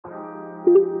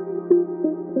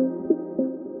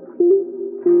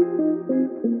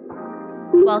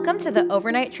Welcome to the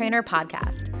Overnight Trainer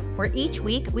Podcast, where each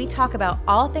week we talk about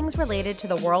all things related to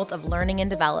the world of learning and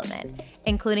development,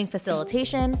 including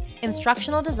facilitation,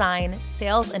 instructional design,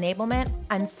 sales enablement,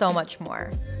 and so much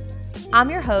more. I'm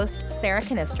your host, Sarah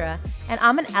Canistra, and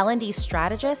I'm an L&D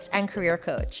strategist and career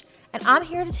coach. And I'm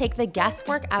here to take the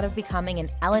guesswork out of becoming an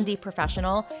L&D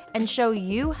professional and show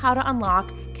you how to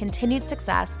unlock continued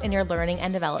success in your learning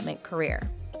and development career.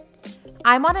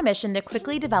 I'm on a mission to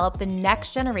quickly develop the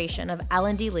next generation of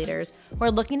L&D leaders who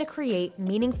are looking to create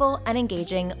meaningful and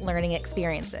engaging learning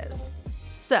experiences.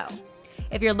 So,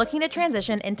 if you're looking to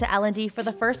transition into L&D for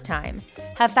the first time,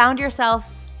 have found yourself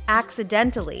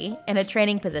accidentally in a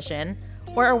training position,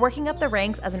 or are working up the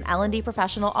ranks as an L&D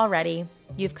professional already,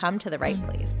 you've come to the right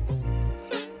place.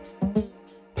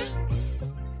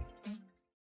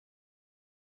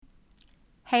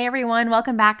 Hey everyone,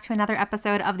 welcome back to another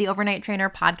episode of the Overnight Trainer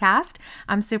Podcast.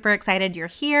 I'm super excited you're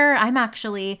here. I'm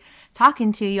actually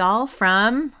talking to y'all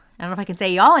from, I don't know if I can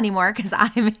say y'all anymore because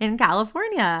I'm in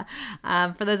California.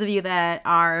 For those of you that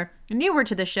are newer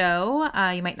to the show,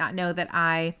 you might not know that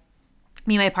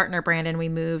me and my partner Brandon, we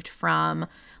moved from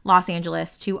Los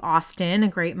Angeles to Austin, a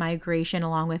great migration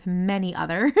along with many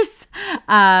others,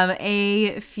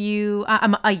 a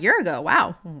year ago.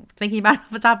 Wow. Thinking about it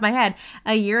off the top of my head,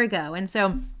 a year ago. And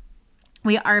so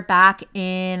we are back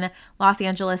in Los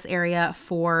Angeles area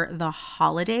for the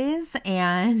holidays,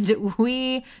 and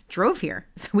we drove here.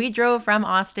 So we drove from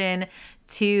Austin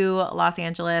to Los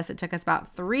Angeles. It took us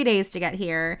about 3 days to get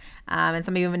here. And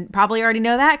some of you probably already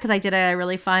know that because I did a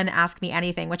really fun Ask Me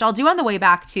Anything, which I'll do on the way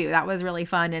back too. That was really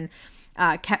fun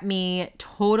and kept me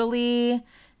totally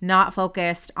not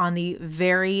focused on the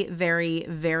very, very,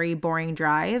 very boring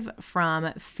drive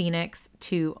from Phoenix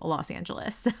to Los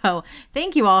Angeles. So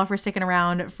thank you all for sticking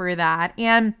around for that.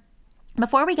 And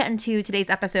before we get into today's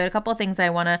episode, a couple of things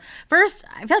first,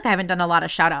 I feel like I haven't done a lot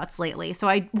of shout outs lately. So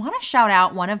I want to shout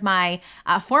out one of my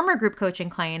former group coaching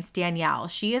clients, Danielle.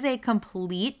 She is a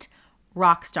complete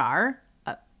rock star,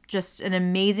 just an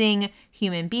amazing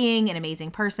human being, an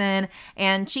amazing person.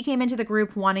 And she came into the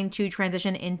group wanting to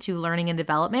transition into learning and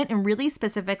development and really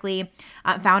specifically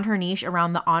found her niche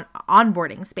around the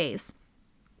onboarding space.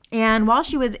 And while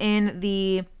she was in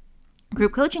the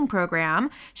group coaching program,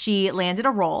 she landed a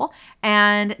role,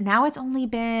 and now it's only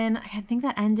been, I think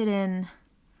that ended in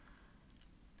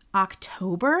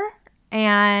October.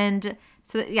 And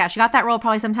so yeah, she got that role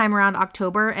probably sometime around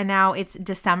October, and now it's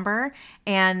December,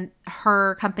 and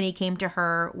her company came to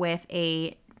her with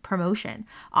a promotion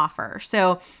offer.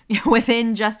 So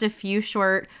within just a few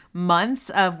short months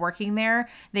of working there,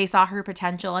 they saw her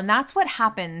potential. And that's what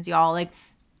happens, y'all.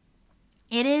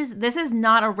 This is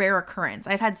not a rare occurrence.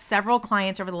 I've had several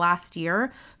clients over the last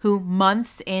year who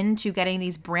months into getting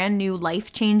these brand new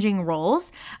life-changing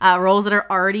roles that are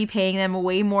already paying them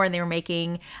way more than they were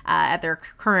making at their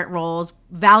current roles,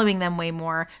 valuing them way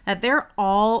more, that they're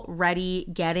already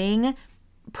getting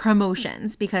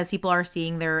promotions because people are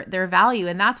seeing their value.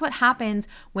 And that's what happens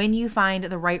when you find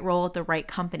the right role at the right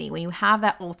company, when you have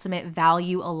that ultimate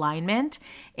value alignment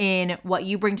in what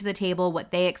you bring to the table,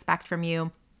 what they expect from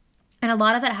you. And a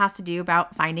lot of it has to do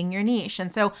about finding your niche.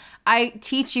 And so I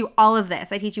teach you all of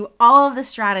this. I teach you all of the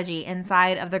strategy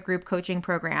inside of the group coaching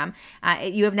program.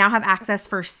 You now have access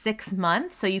for 6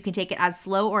 months, so you can take it as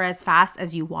slow or as fast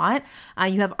as you want.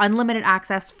 You have unlimited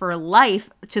access for life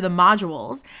to the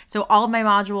modules. So all of my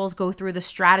modules go through the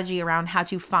strategy around how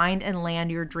to find and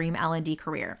land your dream L&D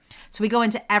career. So we go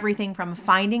into everything from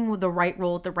finding the right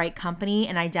role at the right company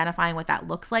and identifying what that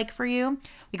looks like for you.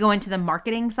 We go into the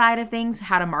marketing side of things,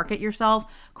 how to market yourself,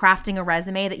 crafting a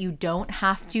resume that you don't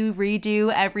have to redo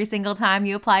every single time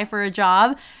you apply for a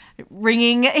job,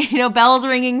 ringing, bells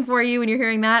ringing for you when you're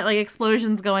hearing that, like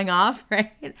explosions going off,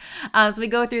 right? So we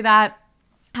go through that.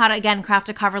 How to, again, craft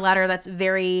a cover letter that's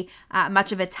very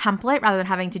much of a template rather than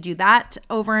having to do that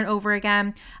over and over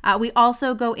again. We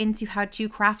also go into how to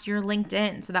craft your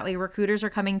LinkedIn so that way recruiters are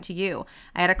coming to you.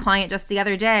 I had a client just the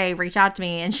other day reach out to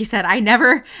me and she said, I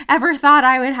never ever thought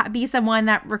I would be someone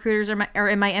that recruiters are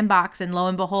in my inbox. And lo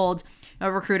and behold,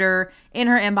 a recruiter in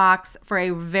her inbox for a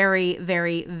very,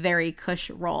 very, very cush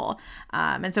role.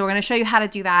 And so we're going to show you how to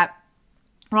do that.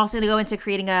 We're also going to go into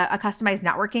creating a customized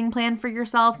networking plan for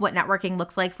yourself, what networking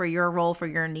looks like for your role, for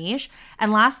your niche.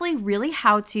 And lastly, really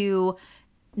how to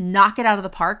knock it out of the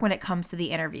park when it comes to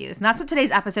the interviews. And that's what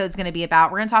today's episode is going to be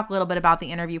about. We're going to talk a little bit about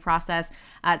the interview process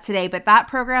today, but that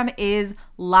program is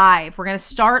live. We're going to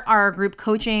start our group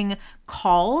coaching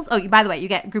calls. Oh, by the way, you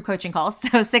get group coaching calls.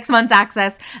 So 6 months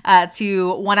access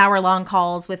to 1 hour long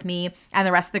calls with me and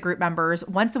the rest of the group members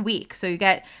once a week. So you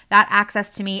get that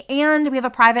access to me, and we have a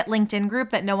private LinkedIn group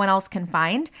that no one else can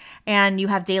find, and you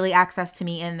have daily access to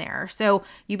me in there. So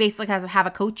you basically have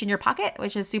a coach in your pocket,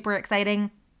 which is super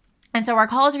exciting. And so our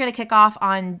calls are going to kick off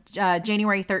on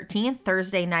January 13th,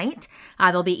 Thursday night.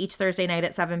 They'll be each Thursday night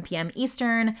at 7 p.m.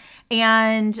 Eastern.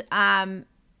 And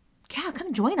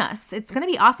come join us. It's going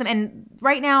to be awesome. And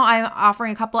right now I'm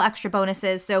offering a couple extra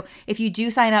bonuses. So if you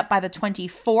do sign up by the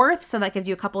 24th, so that gives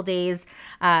you a couple days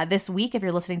this week if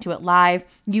you're listening to it live,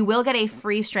 you will get a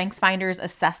free StrengthsFinders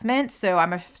assessment. So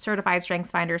I'm a certified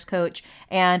StrengthsFinders coach,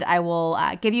 and I will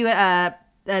give you an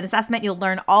assessment. You'll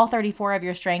learn all 34 of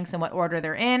your strengths and what order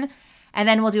they're in. And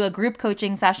then we'll do a group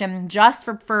coaching session just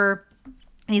for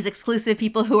these exclusive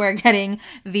people who are getting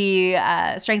the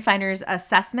StrengthsFinders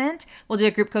assessment. We'll do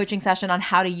a group coaching session on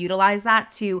how to utilize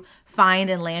that to find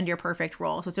and land your perfect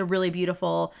role. So it's a really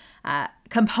beautiful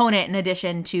component in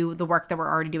addition to the work that we're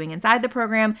already doing inside the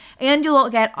program. And you'll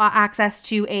get access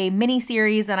to a mini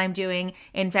series that I'm doing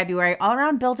in February all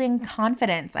around building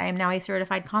confidence. I am now a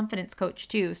certified confidence coach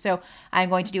too. So I'm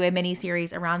going to do a mini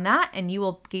series around that, and you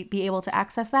will be able to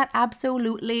access that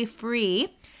absolutely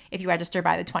free if you register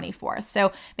by the 24th.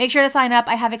 So make sure to sign up.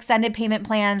 I have extended payment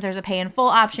plans. There's a pay in full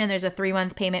option. There's a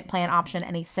 3-month payment plan option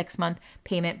and a 6-month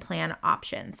payment plan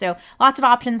option. So lots of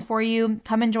options for you.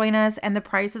 Come and join us. And the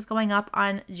price is going up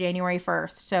on January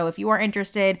 1st. So if you are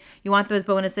interested, you want those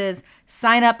bonuses,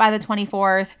 sign up by the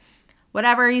 24th.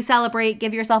 Whatever you celebrate,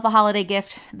 give yourself a holiday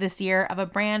gift this year of a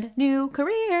brand new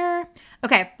career.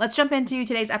 Okay, let's jump into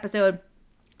today's episode.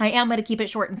 I am going to keep it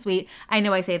short and sweet. I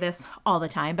know I say this all the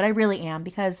time, but I really am,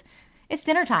 because it's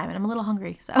dinner time and I'm a little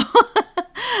hungry. So,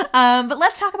 but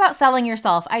let's talk about selling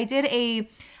yourself. I did a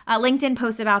LinkedIn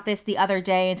post about this the other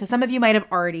day, and so some of you might have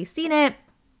already seen it.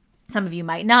 Some of you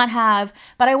might not have,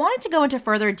 but I wanted to go into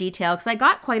further detail because I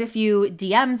got quite a few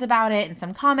DMs about it and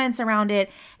some comments around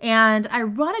it. And I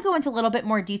want to go into a little bit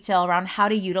more detail around how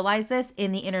to utilize this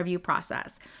in the interview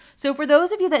process. So for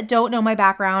those of you that don't know my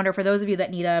background, or for those of you that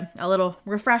need a little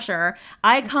refresher,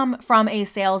 I come from a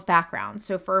sales background.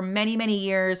 So for many, many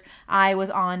years, I was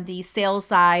on the sales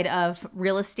side of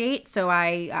real estate. So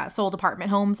I sold apartment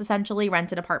homes, essentially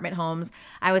rented apartment homes.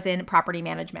 I was in property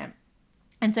management.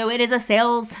 And so it is a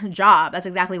sales job. That's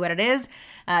exactly what it is.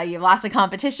 You have lots of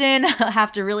competition,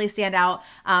 have to really stand out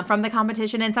from the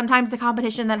competition. And sometimes the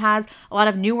competition that has a lot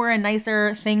of newer and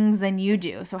nicer things than you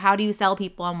do. So how do you sell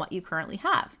people on what you currently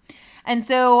have? And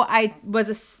so I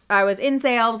was in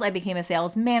sales. I became a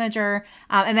sales manager,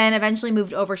 and then eventually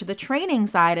moved over to the training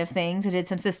side of things. I did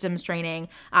some systems training,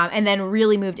 and then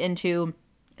really moved into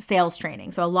sales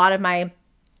training. So a lot of my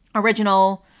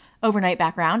original overnight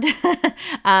background,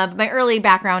 my early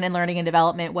background in learning and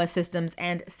development was systems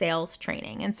and sales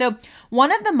training. And so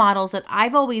one of the models that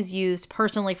I've always used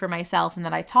personally for myself and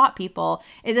that I taught people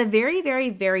is a very,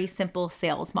 very, very simple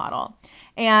sales model.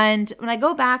 And when I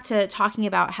go back to talking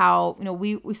about how,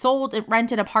 we sold and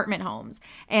rented apartment homes,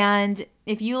 and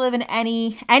if you live in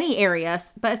any area,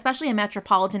 but especially a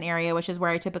metropolitan area, which is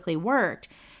where I typically worked,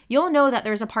 you'll know that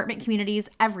there's apartment communities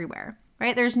everywhere.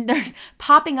 Right? There's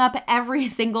popping up every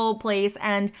single place.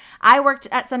 And I worked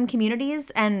at some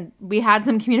communities, and we had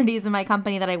some communities in my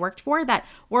company that I worked for that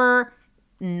were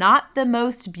not the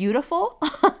most beautiful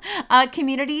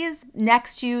communities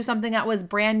next to something that was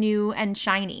brand new and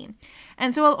shiny.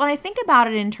 And so when I think about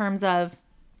it in terms of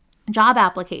job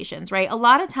applications, right? A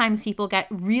lot of times people get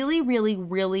really, really,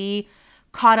 really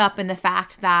caught up in the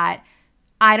fact that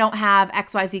I don't have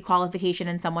XYZ qualification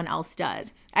and someone else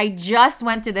does. I just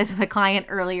went through this with a client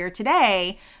earlier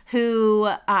today who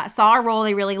saw a role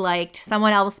they really liked.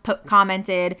 Someone else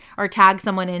commented or tagged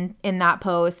someone in that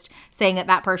post saying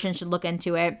that person should look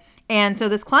into it. And so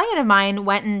this client of mine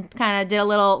went and kind of did a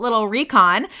little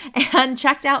recon and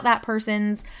checked out that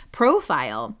person's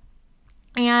profile.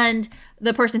 And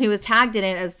the person who was tagged in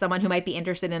it as someone who might be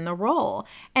interested in the role.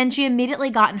 And she immediately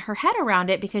got in her head around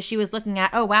it because she was looking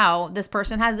at, oh, wow, this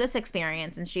person has this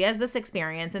experience and she has this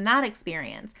experience and that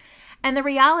experience. And the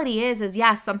reality is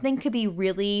yes, something could be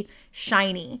really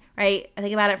shiny, right? I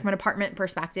think about it from an apartment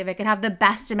perspective. It could have the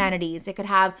best amenities. It could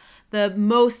have the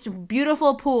most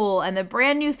beautiful pool and the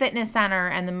brand new fitness center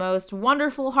and the most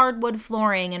wonderful hardwood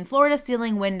flooring and floor to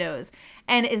ceiling windows.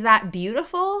 And is that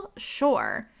beautiful?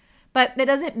 Sure. But it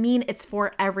doesn't mean it's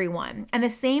for everyone. And the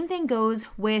same thing goes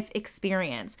with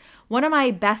experience. One of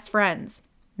my best friends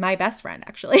my best friend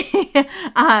actually,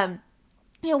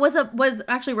 was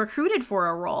actually recruited for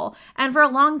a role, and for a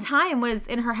long time was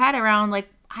in her head around like,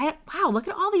 wow, look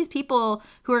at all these people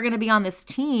who are going to be on this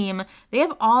team. They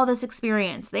have all this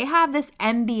experience. They have this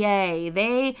MBA.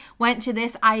 They went to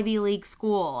this Ivy League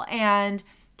school, and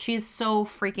she's so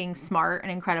freaking smart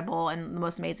and incredible and the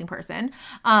most amazing person.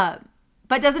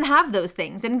 But doesn't have those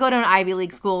things, didn't go to an Ivy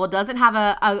League school, doesn't have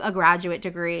a graduate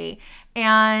degree,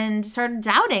 and started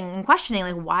doubting and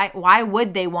questioning, like, why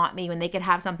would they want me when they could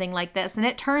have something like this? And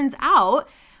it turns out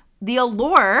the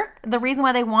allure, the reason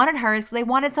why they wanted her is because they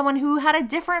wanted someone who had a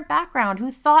different background,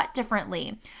 who thought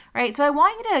differently, right? So I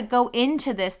want you to go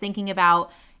into this thinking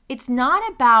about, it's not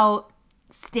about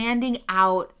standing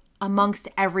out amongst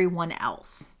everyone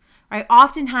else, right?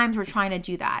 Oftentimes we're trying to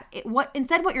do that.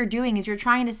 Instead what you're doing is you're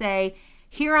trying to say,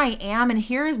 here I am, and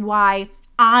here's why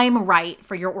I'm right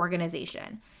for your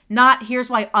organization. Not here's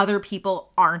why other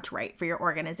people aren't right for your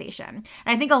organization. And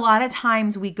I think a lot of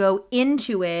times we go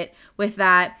into it with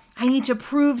that, I need to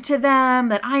prove to them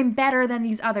that I'm better than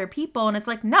these other people. And it's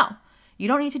like, no, you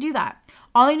don't need to do that.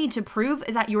 All you need to prove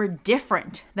is that you're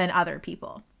different than other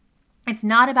people. It's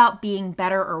not about being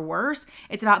better or worse.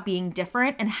 It's about being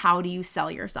different, and how do you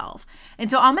sell yourself? And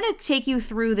so I'm going to take you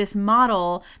through this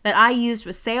model that I used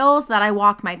with sales, that I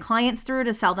walk my clients through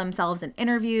to sell themselves in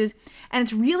interviews. And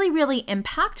it's really, really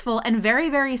impactful and very,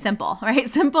 very simple, right?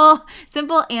 Simple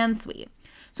and sweet.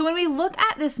 So when we look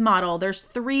at this model, there's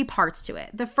 3 parts to it.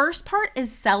 The first part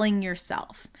is selling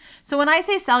yourself. So when I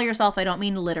say sell yourself, I don't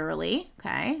mean literally,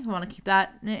 okay? I want to keep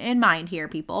that in mind here,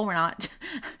 people. We're not,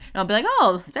 don't be like,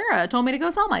 oh, Sarah told me to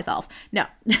go sell myself. No,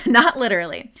 not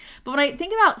literally. But when I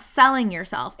think about selling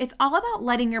yourself, it's all about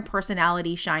letting your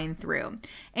personality shine through.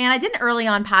 And I did an early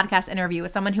on podcast interview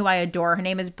with someone who I adore. Her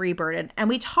name is Bree Burden. And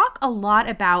we talk a lot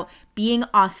about being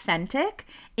authentic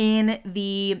in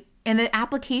the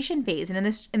application phase and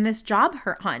in this job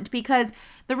hunt, because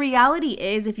the reality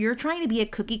is, if you're trying to be a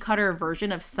cookie cutter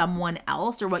version of someone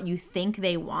else or what you think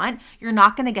they want, you're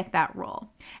not going to get that role.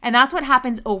 And that's what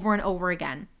happens over and over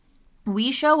again.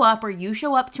 We show up, or you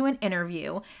show up to an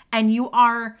interview, and you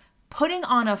are putting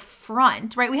on a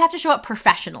front, right? We have to show up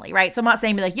professionally, right? So I'm not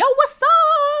saying be like, yo, what's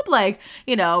up? Like,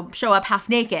 show up half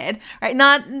naked,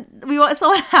 right? We want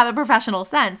someone to have a professional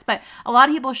sense, but a lot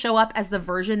of people show up as the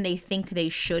version they think they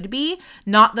should be,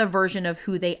 not the version of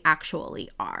who they actually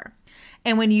are.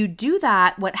 And when you do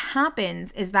that, what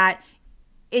happens is that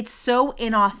it's so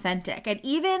inauthentic. And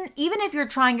even if you're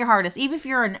trying your hardest, even if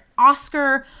you're an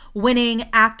Oscar-winning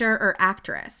actor or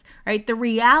actress, right? The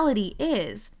reality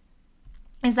is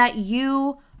that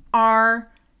you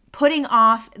are putting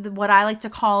off what I like to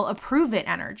call a prove it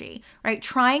energy, right?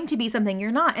 Trying to be something you're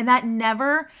not. And that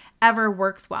never, ever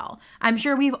works well. I'm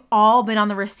sure we've all been on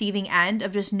the receiving end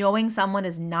of just knowing someone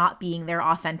is not being their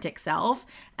authentic self,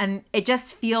 and it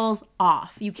just feels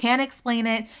off. You can't explain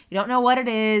it. You don't know what it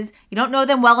is. You don't know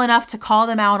them well enough to call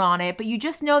them out on it, but you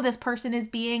just know this person is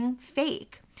being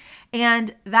fake.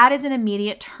 And that is an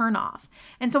immediate turnoff.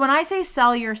 And so when I say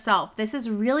sell yourself, this is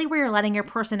really where you're letting your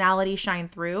personality shine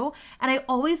through. And I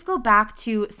always go back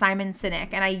to Simon Sinek,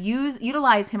 and I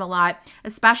utilize him a lot,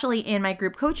 especially in my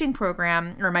group coaching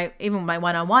program, or even my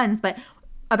one-on-ones, but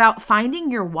about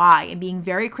finding your why and being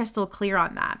very crystal clear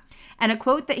on that. And a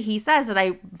quote that he says that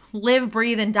I live,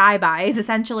 breathe, and die by is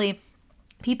essentially,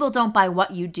 people don't buy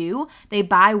what you do, they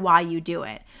buy why you do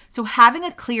it. So having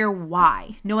a clear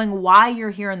why, knowing why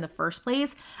you're here in the first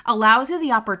place, allows you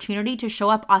the opportunity to show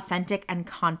up authentic and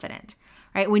confident,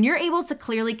 right? When you're able to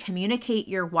clearly communicate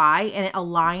your why and it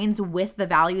aligns with the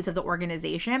values of the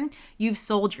organization, you've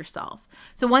sold yourself.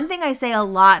 So one thing I say a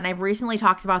lot, and I've recently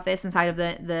talked about this inside of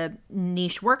the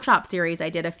niche workshop series I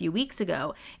did a few weeks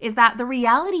ago, is that the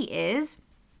reality is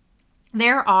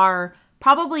there are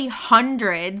probably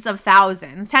hundreds of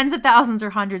thousands, tens of thousands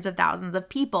or hundreds of thousands of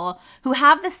people who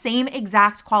have the same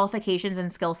exact qualifications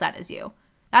and skill set as you.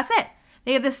 That's it.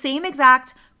 They have the same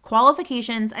exact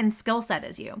qualifications and skill set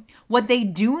as you. What they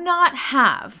do not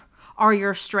have are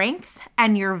your strengths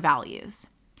and your values.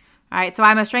 All right. So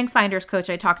I'm a Strengths Finders coach.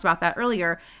 I talked about that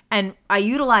earlier. And I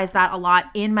utilize that a lot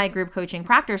in my group coaching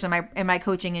practice and my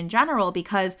coaching in general,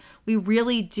 because we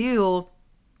really do.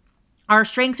 Our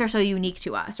strengths are so unique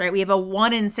to us, right? We have a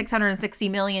 1 in 660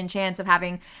 million chance of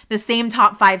having the same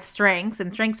top 5 strengths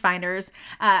and Strengths Finders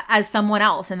as someone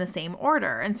else in the same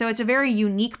order. And so it's a very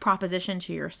unique proposition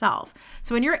to yourself.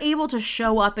 So when you're able to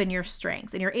show up in your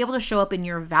strengths and you're able to show up in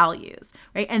your values,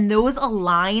 right? And those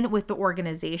align with the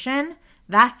organization,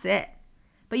 that's it.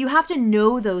 But you have to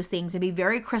know those things and be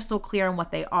very crystal clear on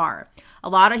what they are. A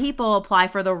lot of people apply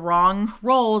for the wrong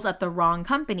roles at the wrong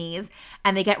companies,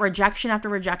 and they get rejection after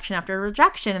rejection after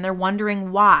rejection, and they're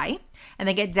wondering why. And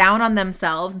they get down on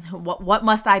themselves. What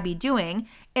must I be doing?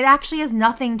 It actually has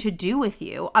nothing to do with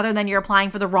you other than you're applying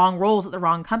for the wrong roles at the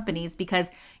wrong companies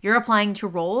because you're applying to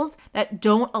roles that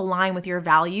don't align with your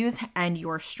values and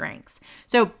your strengths.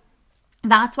 So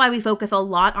that's why we focus a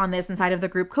lot on this inside of the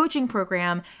group coaching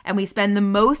program, and we spend the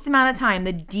most amount of time,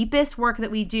 the deepest work that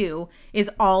we do is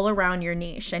all around your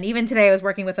niche. And even today I was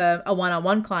working with a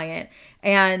one-on-one client,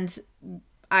 and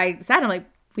I said, I'm like,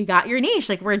 we got your niche,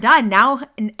 like we're done now.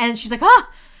 And she's like, oh,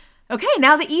 okay,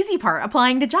 now the easy part,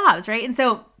 applying to jobs, right? And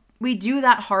so we do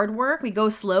that hard work. We go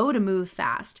slow to move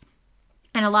fast.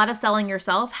 And a lot of selling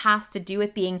yourself has to do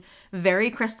with being very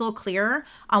crystal clear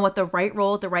on what the right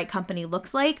role at the right company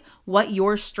looks like, what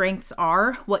your strengths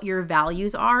are, what your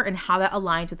values are, and how that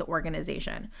aligns with the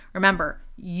organization. Remember,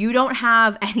 you don't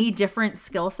have any different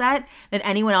skill set than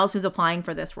anyone else who's applying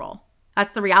for this role.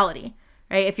 That's the reality,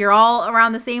 right? If you're all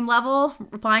around the same level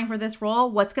applying for this role,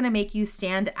 what's going to make you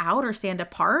stand out or stand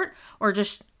apart or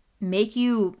just make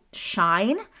you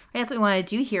shine? Right? That's what we want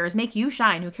to do here, is make you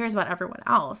shine. Who cares about everyone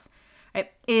else? Right,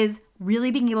 is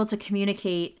really being able to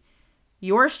communicate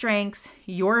your strengths,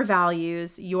 your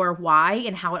values, your why,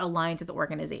 and how it aligns with the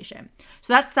organization.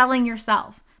 So that's selling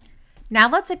yourself. Now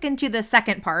let's look into the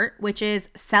second part, which is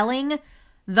selling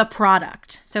the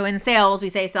product. So in sales, we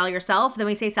say sell yourself, then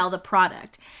we say sell the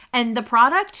product. And the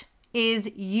product is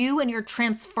you and your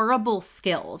transferable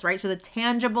skills, right? So the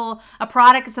tangible, a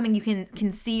product is something you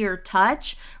can see or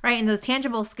touch, right? And those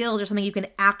tangible skills are something you can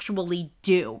actually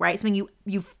do, right? Something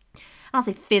you I'll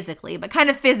say physically, but kind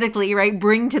of physically, right?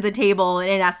 Bring to the table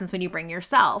in essence when you bring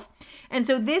yourself. And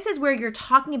so this is where you're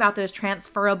talking about those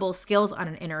transferable skills on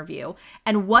an interview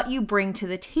and what you bring to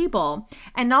the table.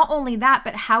 And not only that,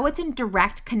 but how it's in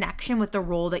direct connection with the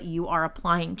role that you are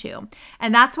applying to.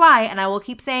 And that's why, and I will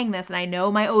keep saying this, and I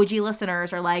know my OG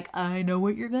listeners are like, I know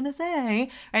what you're going to say,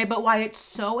 right? But why it's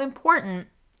so important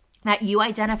that you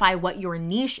identify what your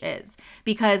niche is.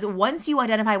 Because once you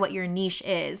identify what your niche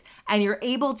is and you're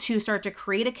able to start to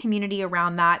create a community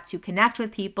around that, to connect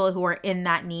with people who are in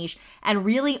that niche and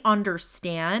really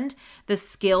understand the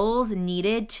skills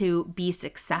needed to be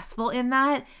successful in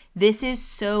that, this is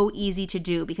so easy to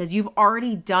do because you've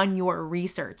already done your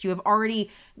research. You have already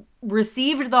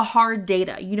received the hard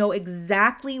data. You know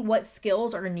exactly what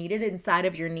skills are needed inside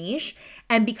of your niche.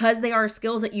 And because they are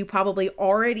skills that you probably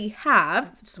already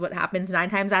have, which is what happens 9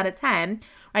 times out of 10,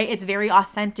 right? It's very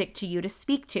authentic to you to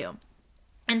speak to.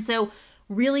 And so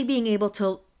really being able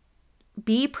to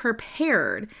be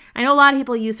prepared. I know a lot of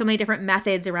people use so many different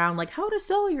methods around like how to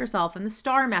sell yourself and the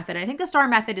STAR method. I think the STAR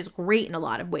method is great in a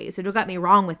lot of ways. So don't get me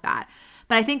wrong with that.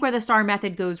 But I think where the STAR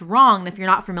method goes wrong, and if you're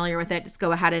not familiar with it, just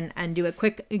go ahead and do a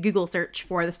quick Google search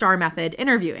for the STAR method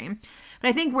interviewing. But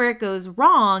I think where it goes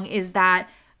wrong is that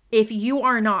if you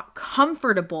are not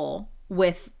comfortable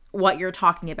with what you're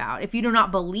talking about, if you do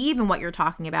not believe in what you're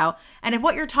talking about, and if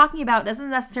what you're talking about doesn't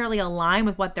necessarily align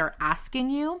with what they're asking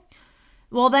you,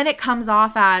 well, then it comes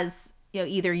off as, you know,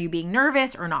 either you being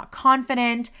nervous or not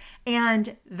confident,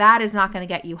 and that is not going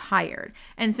to get you hired.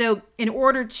 And so in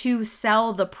order to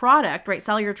sell the product, right,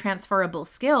 sell your transferable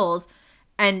skills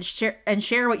and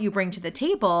share what you bring to the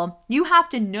table, you have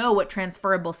to know what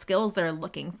transferable skills they're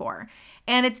looking for.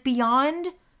 And it's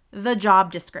beyond the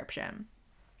job description.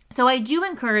 So I do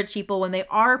encourage people when they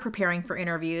are preparing for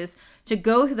interviews to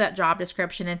go through that job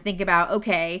description and think about,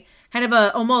 okay, kind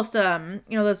of almost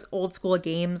those old school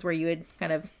games where you would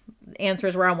kind of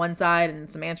answers were on one side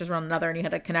and some answers were on another, and you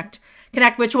had to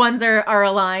connect which ones are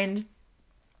aligned,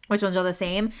 which ones are the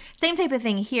same. Same type of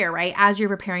thing here, right? As you're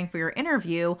preparing for your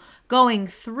interview, going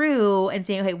through and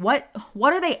saying, okay, what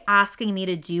are they asking me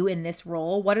to do in this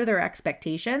role? What are their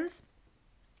expectations?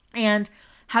 And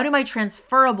how do my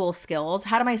transferable skills,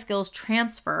 how do my skills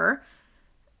transfer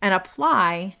and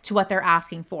apply to what they're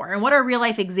asking for? And what are real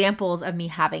life examples of me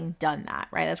having done that,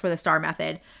 right? That's where the STAR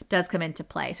method does come into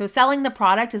play. So selling the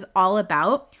product is all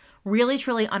about really,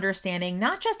 truly understanding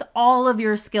not just all of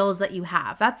your skills that you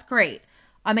have. That's great.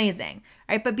 Amazing,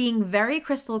 right? But being very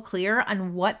crystal clear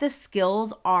on what the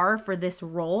skills are for this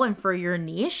role and for your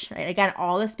niche, right? Again,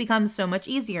 all this becomes so much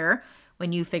easier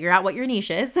when you figure out what your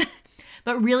niche is,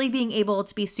 but really being able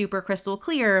to be super crystal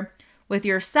clear with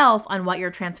yourself on what your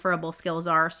transferable skills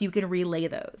are so you can relay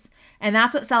those. And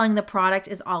that's what selling the product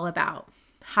is all about.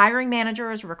 Hiring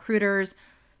managers, recruiters,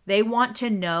 they want to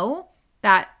know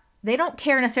that they don't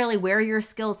care necessarily where your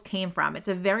skills came from. It's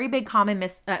a very big common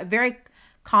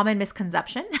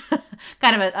misconception,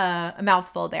 kind of a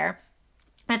mouthful there.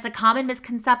 It's a common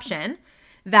misconception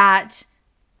that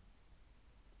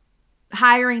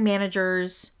hiring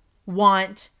managers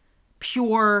want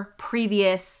pure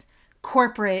previous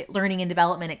corporate learning and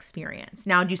development experience.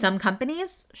 Now, do some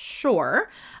companies?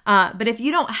 Sure. But if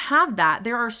you don't have that,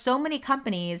 there are so many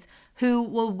companies who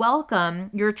will welcome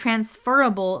your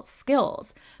transferable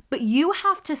skills, but you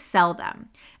have to sell them.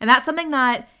 And that's something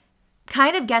that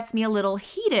kind of gets me a little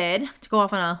heated, to go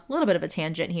off on a little bit of a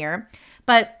tangent here.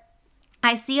 But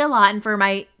I see a lot, and for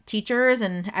my teachers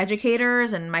and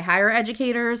educators and my higher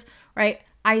educators, right?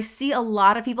 I see a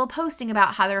lot of people posting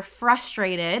about how they're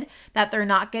frustrated that they're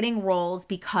not getting roles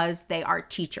because they are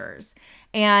teachers.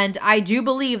 And I do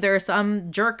believe there are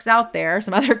some jerks out there,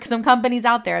 some companies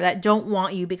out there that don't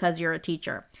want you because you're a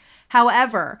teacher.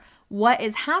 However, what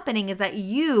is happening is that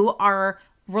you are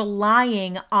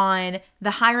relying on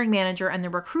the hiring manager and the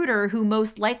recruiter, who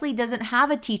most likely doesn't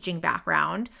have a teaching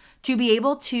background, to be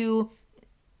able to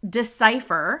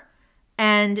decipher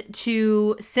and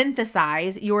to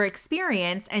synthesize your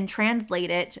experience and translate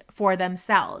it for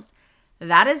themselves.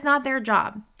 That is not their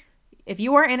job. If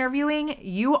you are interviewing,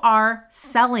 you are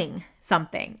selling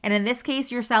something. And in this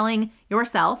case, you're selling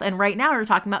yourself. And right now, we're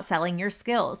talking about selling your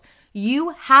skills.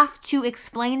 You have to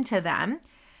explain to them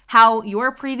how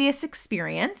your previous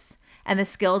experience and the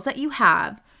skills that you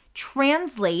have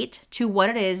translate to what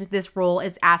it is this role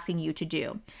is asking you to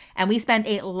do. And we spend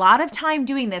a lot of time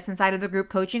doing this inside of the group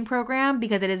coaching program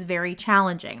because it is very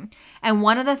challenging. And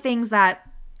one of the things that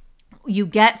you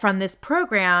get from this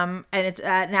program, and it's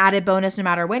an added bonus no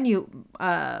matter when you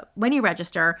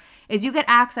register, is you get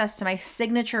access to my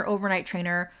signature overnight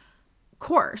trainer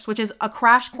course, which is a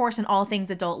crash course in all things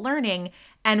adult learning.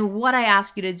 And what I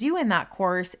ask you to do in that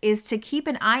course is to keep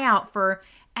an eye out for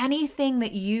anything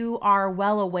that you are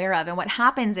well aware of. And what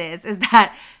happens is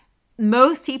that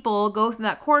most people go through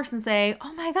that course and say,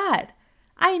 oh my God,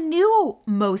 I knew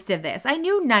most of this. I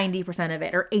knew 90% of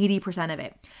it or 80% of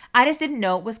it. I just didn't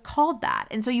know it was called that.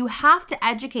 And so you have to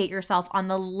educate yourself on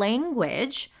the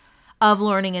language of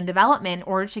learning and development in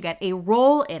order to get a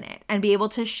role in it and be able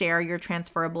to share your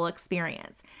transferable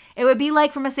experience. It would be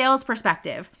like, from a sales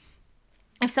perspective,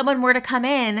 if someone were to come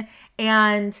in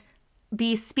and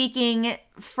be speaking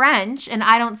French and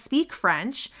I don't speak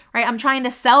French, right? I'm trying to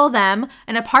sell them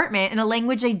an apartment in a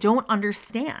language they don't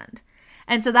understand.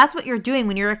 And so that's what you're doing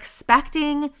when you're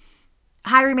expecting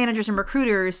hiring managers and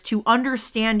recruiters to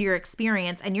understand your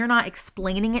experience and you're not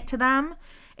explaining it to them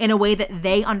in a way that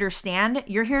they understand.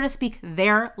 You're here to speak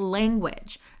their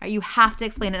language, right? You have to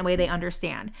explain it in a way they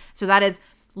understand. So that is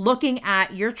looking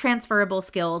at your transferable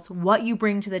skills, what you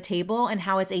bring to the table, and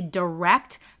how it's a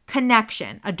direct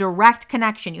connection.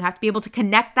 You have to be able to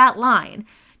connect that line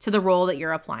to the role that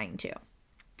you're applying to.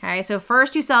 Okay, so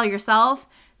first you sell yourself,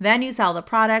 then you sell the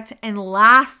product, and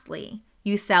lastly,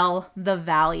 you sell the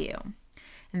value.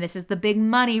 And this is the big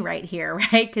money right here,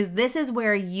 right? Because this is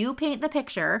where you paint the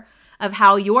picture of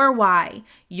how your why,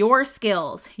 your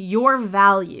skills, your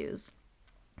values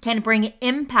can bring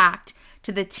impact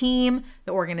to the team,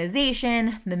 the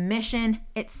organization, the mission,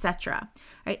 etc.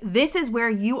 Right? This is where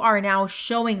you are now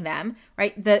showing them,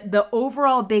 right, the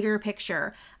overall bigger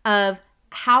picture of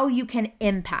how you can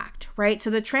impact, right? So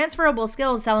the transferable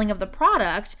skills selling of the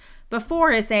product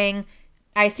before is saying,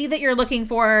 I see that you're looking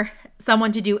for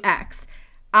someone to do X.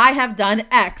 I have done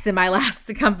X in my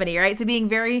last company, right? So it's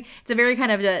a very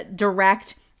kind of a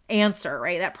direct answer,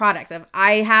 right? That product of,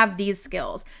 I have these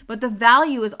skills, but the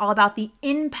value is all about the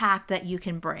impact that you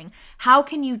can bring. How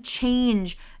can you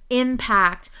change,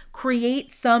 impact,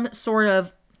 create some sort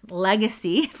of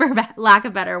legacy, for lack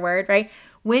of a better word, right?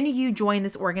 When you join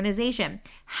this organization,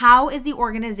 how is the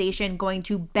organization going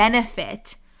to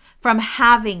benefit from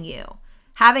having you?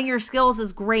 Having your skills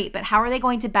is great, but how are they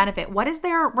going to benefit? What is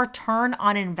their return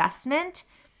on investment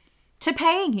to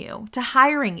paying you, to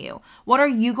hiring you? What are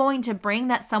you going to bring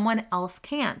that someone else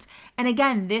can't? And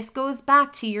again, this goes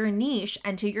back to your niche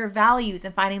and to your values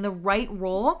and finding the right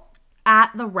role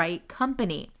at the right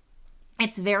company.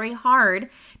 It's very hard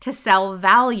to sell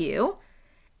value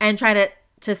and try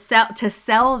to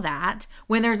sell that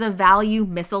when there's a value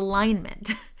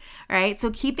misalignment, right? So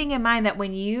keeping in mind that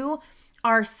when you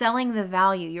are selling the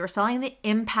value, you're selling the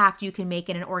impact you can make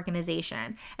in an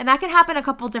organization. And that can happen a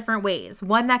couple different ways.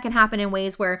 One, that can happen in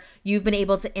ways where you've been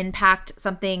able to impact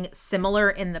something similar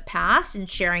in the past and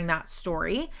sharing that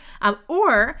story.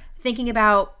 Or thinking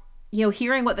about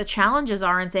hearing what the challenges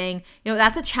are and saying,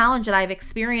 that's a challenge that I've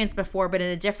experienced before, but in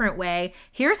a different way.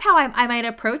 Here's how I might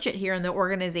approach it here in the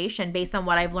organization based on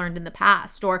what I've learned in the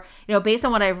past, or, based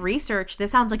on what I've researched,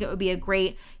 this sounds like it would be a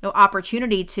great,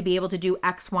 opportunity to be able to do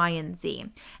X, Y, and Z.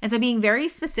 And so being very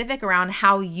specific around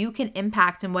how you can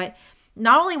impact and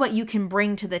not only what you can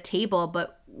bring to the table,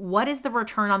 but what is the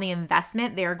return on the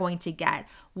investment they're going to get?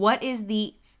 What is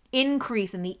the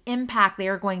increase in the impact they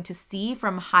are going to see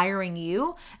from hiring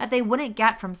you that they wouldn't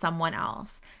get from someone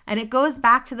else? And it goes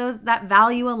back to that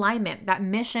value alignment, that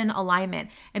mission alignment,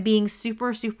 and being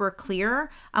super, super clear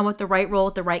on what the right role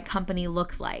at the right company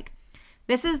looks like.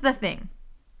 This is the thing.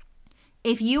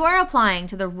 If you are applying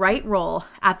to the right role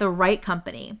at the right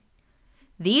company,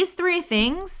 these 3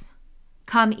 things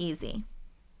come easy.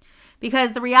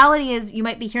 Because the reality is you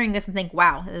might be hearing this and think,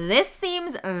 wow, this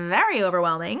seems very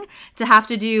overwhelming to have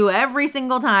to do every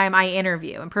single time I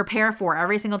interview and prepare for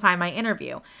every single time I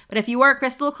interview. But if you are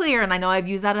crystal clear, and I know I've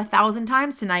used that 1,000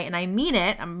 times tonight and I mean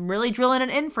it, I'm really drilling it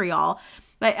in for y'all,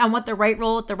 but on what the right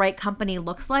role at the right company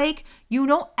looks like, you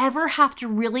don't ever have to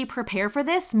really prepare for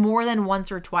this more than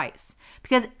once or twice.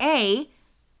 Because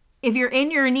if you're in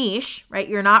your niche, right,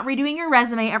 you're not redoing your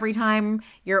resume every time,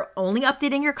 you're only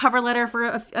updating your cover letter for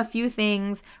a few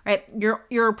things, right?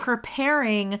 You're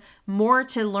preparing more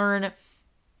to learn,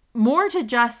 more to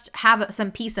just have some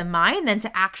peace of mind than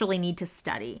to actually need to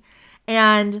study.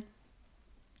 And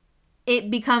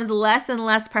it becomes less and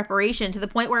less preparation to the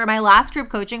point where my last group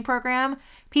coaching program,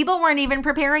 people weren't even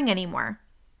preparing anymore.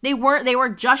 They were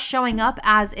just showing up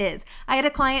as is. I had a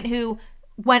client who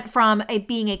went from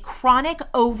being a chronic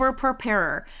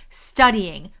over-preparer,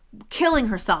 studying, killing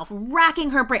herself,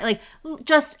 racking her brain, like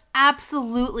just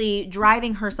absolutely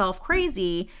driving herself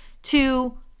crazy,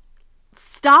 to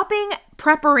stopping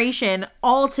preparation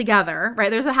altogether, right?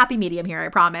 There's a happy medium here, I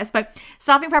promise, but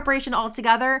stopping preparation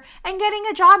altogether and getting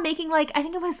a job making, I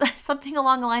think it was something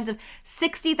along the lines of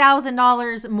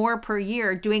 $60,000 more per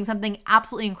year, doing something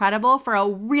absolutely incredible for a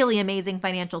really amazing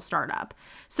financial startup.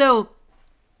 So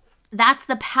that's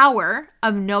the power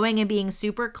of knowing and being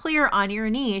super clear on your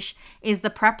niche, is the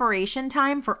preparation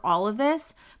time for all of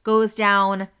this goes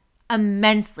down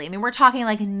immensely. I mean, we're talking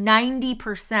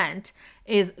 90%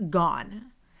 is gone.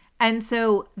 And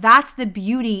so that's the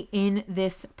beauty in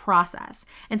this process.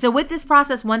 And so with this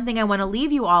process, one thing I want to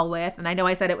leave you all with, and I know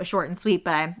I said it was short and sweet,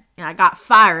 but I got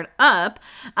fired up,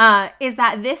 is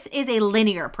that this is a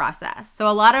linear process. So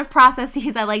a lot of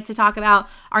processes I like to talk about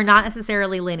are not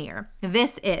necessarily linear.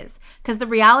 This is, because the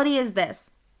reality is this.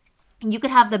 You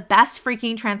could have the best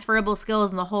freaking transferable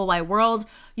skills in the whole wide world.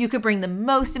 You could bring the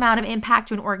most amount of impact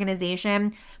to an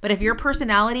organization. But if your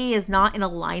personality is not in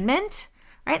alignment,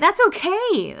 right, that's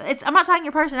okay. I'm not talking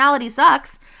your personality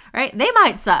sucks, right? They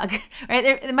might suck, right?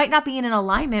 It might not be in an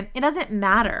alignment. It doesn't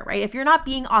matter, right? If you're not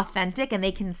being authentic and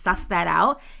they can suss that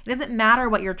out, it doesn't matter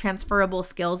what your transferable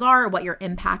skills are or what your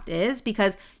impact is,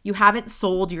 because you haven't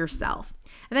sold yourself.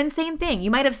 And then same thing,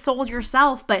 you might have sold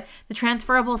yourself, but the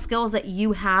transferable skills that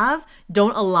you have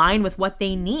don't align with what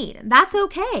they need. That's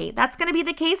okay. That's going to be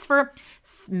the case for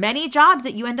many jobs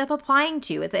that you end up applying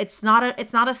to. It's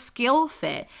not a skill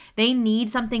fit. They need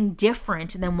something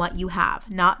different than what you have.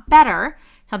 Not better,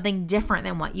 something different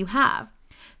than what you have.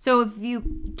 So if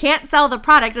you can't sell the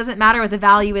product, it doesn't matter what the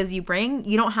value is you bring,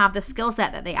 you don't have the skill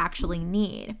set that they actually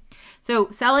need.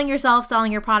 So selling yourself,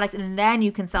 selling your product, and then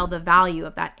you can sell the value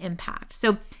of that impact.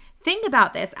 So think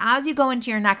about this as you go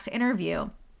into your next interview.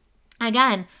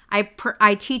 Again,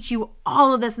 I teach you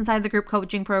all of this inside the group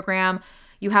coaching program.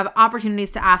 You have opportunities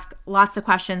to ask lots of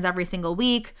questions every single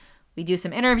week. We do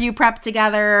some interview prep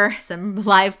together, some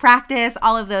live practice,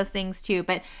 all of those things too.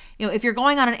 But if you're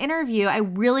going on an interview, I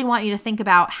really want you to think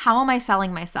about, how am I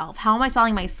selling myself? How am I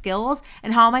selling my skills?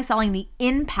 And how am I selling the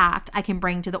impact I can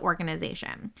bring to the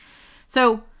organization?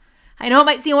 So I know it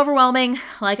might seem overwhelming.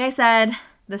 Like I said,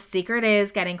 the secret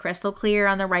is getting crystal clear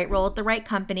on the right role at the right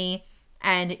company,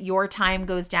 and your time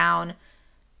goes down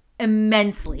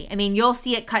immensely. I mean, you'll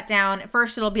see it cut down. At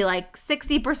first, it'll be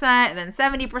 60%, and then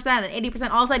 70%, and then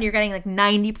 80%. All of a sudden, you're getting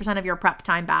 90% of your prep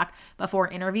time back before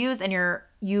interviews, and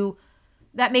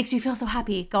that makes you feel so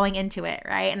happy going into it,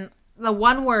 right? And the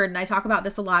one word, and I talk about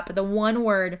this a lot, but the one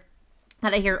word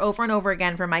that I hear over and over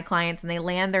again from my clients when they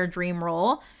land their dream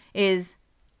role is,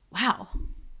 wow,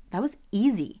 that was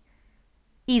easy.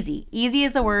 Easy. Easy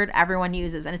is the word everyone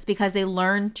uses, and it's because they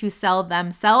learn to sell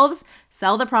themselves,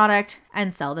 sell the product,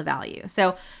 and sell the value.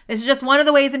 So this is just one of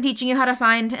the ways I'm teaching you how to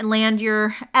find and land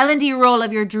your L&D role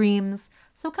of your dreams.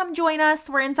 So come join us.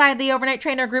 We're inside the Overnight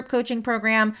Trainer group coaching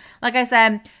program. Like I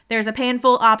said, there's a pay in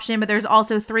full option, but there's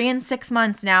also 3 and 6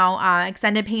 months now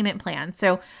extended payment plan.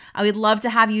 So I would love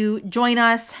to have you join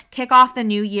us, kick off the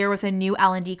new year with a new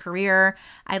L&D career.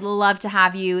 I'd love to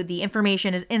have you. The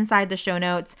information is inside the show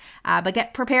notes, but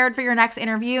get prepared for your next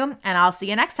interview, and I'll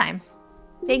see you next time.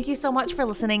 Thank you so much for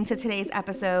listening to today's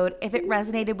episode. If it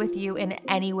resonated with you in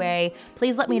any way,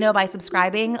 please let me know by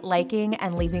subscribing, liking,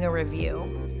 and leaving a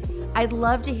review. I'd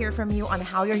love to hear from you on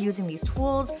how you're using these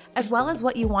tools, as well as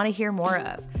what you want to hear more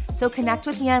of. So connect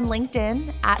with me on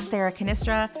LinkedIn at Sarah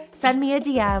Canistra, send me a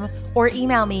DM, or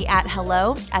email me at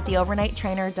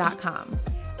hello@theovernighttrainer.com.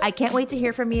 I can't wait to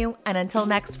hear from you, and until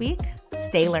next week,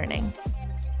 stay learning.